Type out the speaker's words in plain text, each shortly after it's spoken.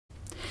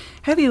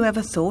Have you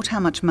ever thought how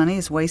much money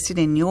is wasted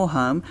in your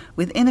home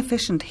with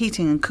inefficient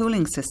heating and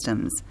cooling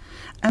systems?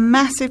 A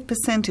massive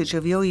percentage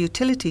of your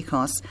utility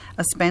costs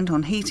are spent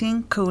on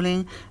heating,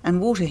 cooling, and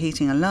water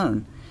heating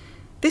alone.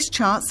 This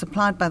chart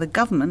supplied by the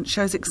government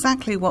shows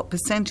exactly what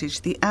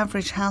percentage the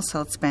average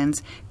household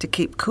spends to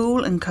keep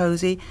cool and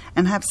cosy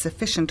and have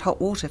sufficient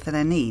hot water for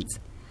their needs.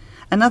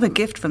 Another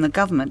gift from the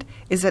government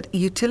is that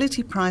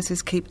utility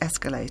prices keep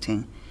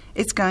escalating.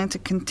 It's going to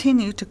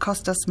continue to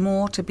cost us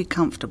more to be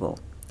comfortable.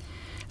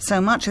 So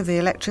much of the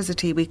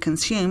electricity we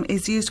consume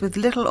is used with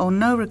little or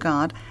no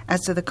regard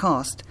as to the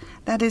cost,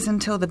 that is,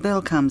 until the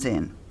bill comes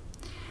in.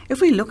 If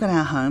we look at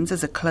our homes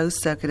as a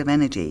closed circuit of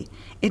energy,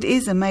 it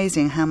is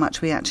amazing how much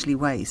we actually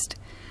waste.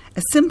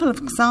 A simple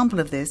example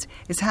of this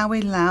is how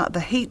we allow the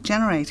heat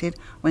generated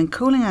when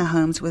cooling our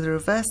homes with a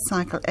reverse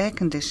cycle air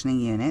conditioning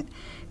unit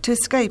to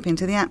escape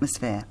into the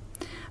atmosphere,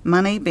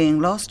 money being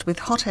lost with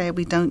hot air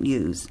we don't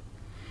use.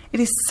 It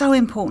is so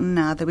important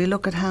now that we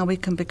look at how we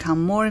can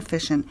become more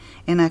efficient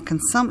in our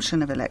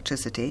consumption of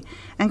electricity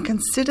and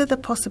consider the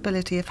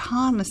possibility of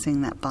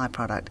harnessing that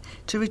byproduct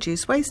to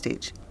reduce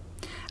wastage.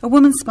 A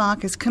Woman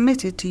Spark is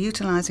committed to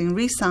utilising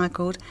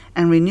recycled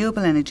and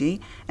renewable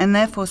energy and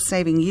therefore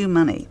saving you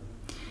money.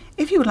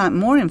 If you would like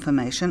more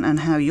information on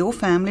how your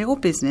family or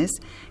business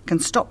can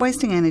stop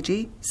wasting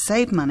energy,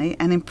 save money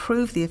and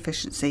improve the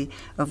efficiency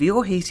of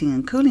your heating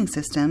and cooling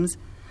systems,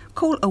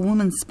 call A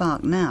Woman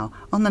Spark now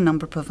on the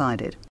number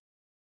provided.